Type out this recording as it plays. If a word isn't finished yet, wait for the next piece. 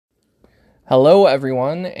Hello,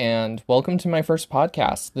 everyone, and welcome to my first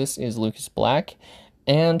podcast. This is Lucas Black,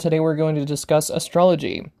 and today we're going to discuss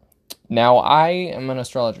astrology. Now, I am an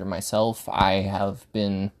astrologer myself. I have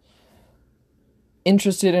been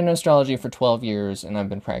interested in astrology for 12 years, and I've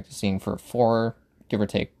been practicing for give or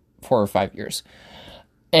take, 4 or 5 years.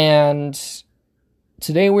 And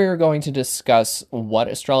today we're going to discuss what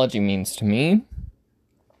astrology means to me.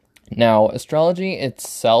 Now, astrology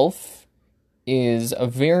itself is a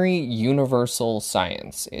very universal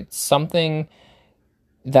science. It's something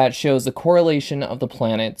that shows the correlation of the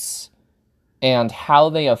planets and how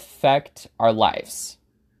they affect our lives.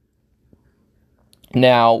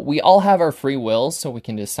 Now, we all have our free will, so we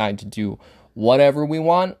can decide to do whatever we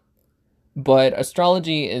want, but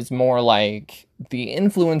astrology is more like the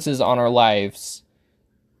influences on our lives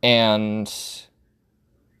and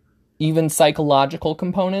even psychological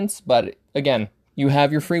components, but again, you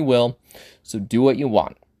have your free will, so do what you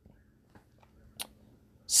want.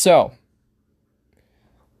 So,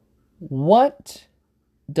 what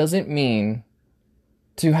does it mean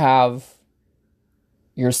to have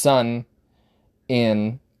your sun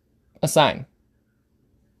in a sign?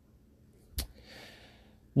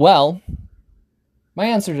 Well, my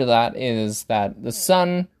answer to that is that the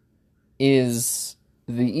sun is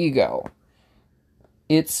the ego.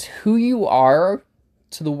 It's who you are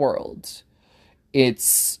to the world.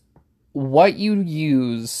 It's what you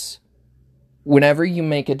use whenever you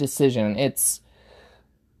make a decision. It's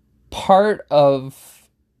part of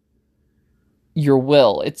your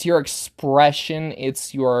will. It's your expression.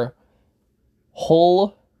 It's your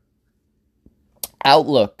whole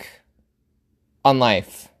outlook on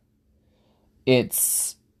life.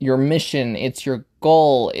 It's your mission. It's your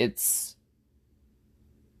goal. It's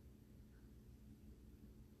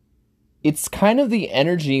kind of the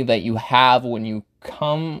energy that you have when you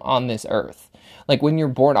come on this earth, like when you're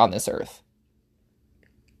born on this earth.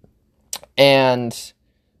 And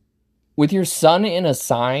with your sun in a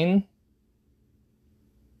sign,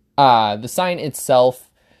 the sign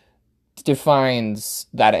itself defines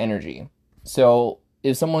that energy. So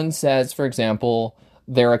if someone says, for example,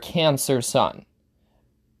 they're a Cancer sun,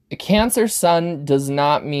 a Cancer sun does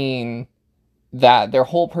not mean that their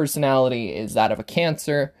whole personality is that of a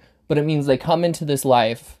Cancer, but it means they come into this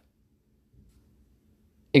life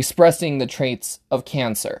expressing the traits of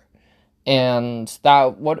Cancer. And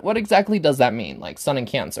that what exactly does that mean, like sun in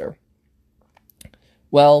Cancer?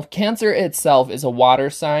 Well, Cancer itself is a water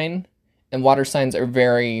sign, and water signs are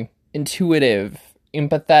very intuitive,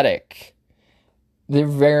 empathetic. They're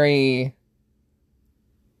very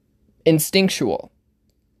instinctual.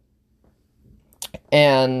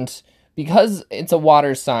 And because it's a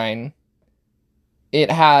water sign, it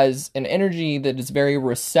has an energy that is very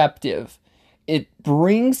receptive. It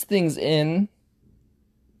brings things in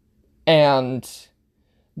and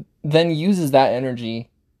then uses that energy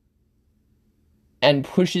and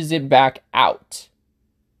pushes it back out.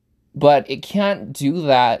 But it can't do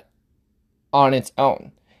that on its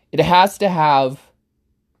own. It has to have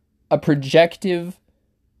a projective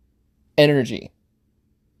energy.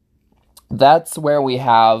 That's where we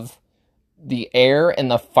have the air and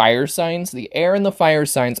the fire signs. The air and the fire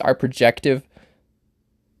signs are projective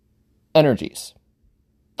energies.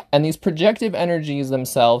 And these projective energies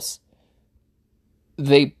themselves,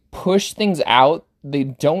 they push things out. They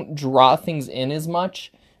don't draw things in as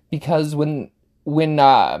much, because when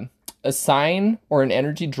a sign or an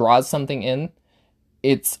energy draws something in,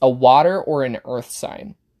 it's a water or an earth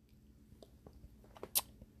sign.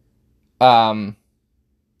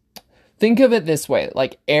 Think of it this way,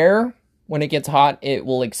 like air, when it gets hot, it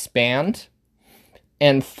will expand,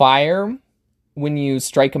 and fire, when you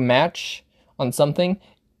strike a match on something,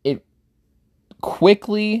 it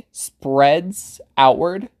quickly spreads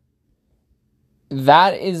outward.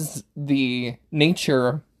 That is the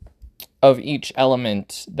nature of each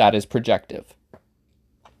element that is projective.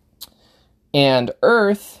 And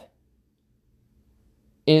earth,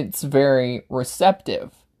 it's very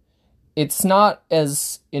receptive. It's not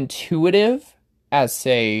as intuitive as,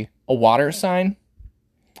 say, a water sign,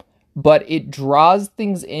 but it draws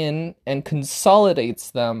things in and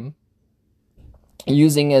consolidates them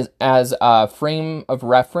using as a frame of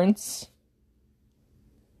reference.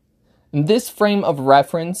 And this frame of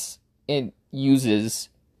reference it uses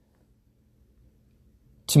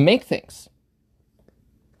to make things.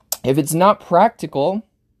 If it's not practical,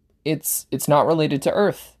 it's not related to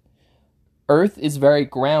Earth. Earth is very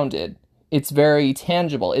grounded. It's very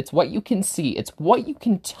tangible. It's what you can see. It's what you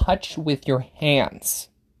can touch with your hands.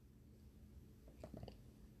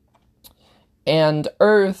 And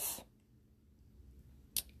Earth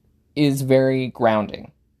is very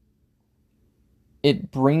grounding.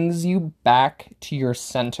 It brings you back to your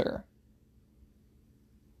center.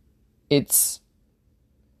 It's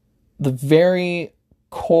the very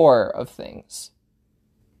core of things.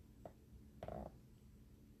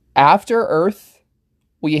 After Earth,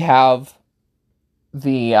 we have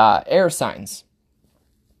the air signs.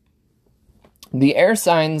 The air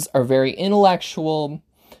signs are very intellectual,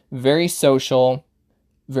 very social,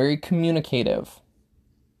 very communicative.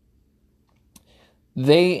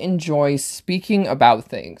 They enjoy speaking about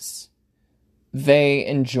things. They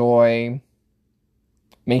enjoy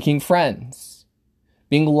making friends,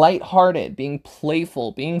 being lighthearted, being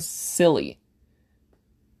playful, being silly.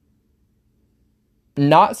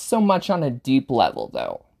 Not so much on a deep level,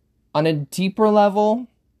 though. On a deeper level,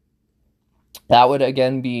 that would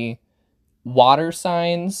again be water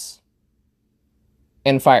signs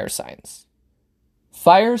and fire signs.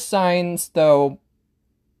 Fire signs, though,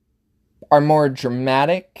 are more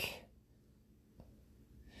dramatic.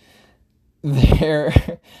 They're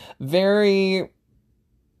very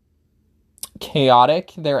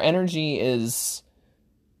chaotic. Their energy is...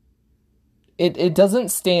 It doesn't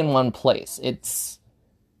stay in one place. It's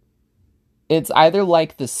either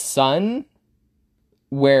like the sun,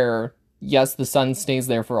 where, yes, the sun stays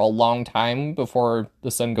there for a long time before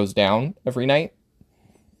the sun goes down every night.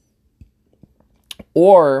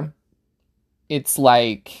 Or it's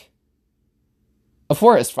like a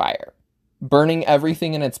forest fire, burning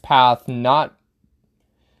everything in its path, not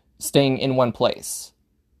staying in one place.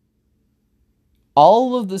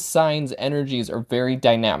 All of the signs' energies are very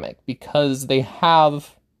dynamic because they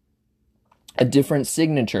have a different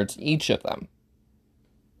signature to each of them.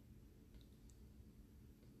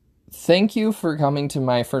 Thank you for coming to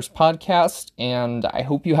my first podcast, and I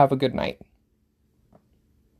hope you have a good night.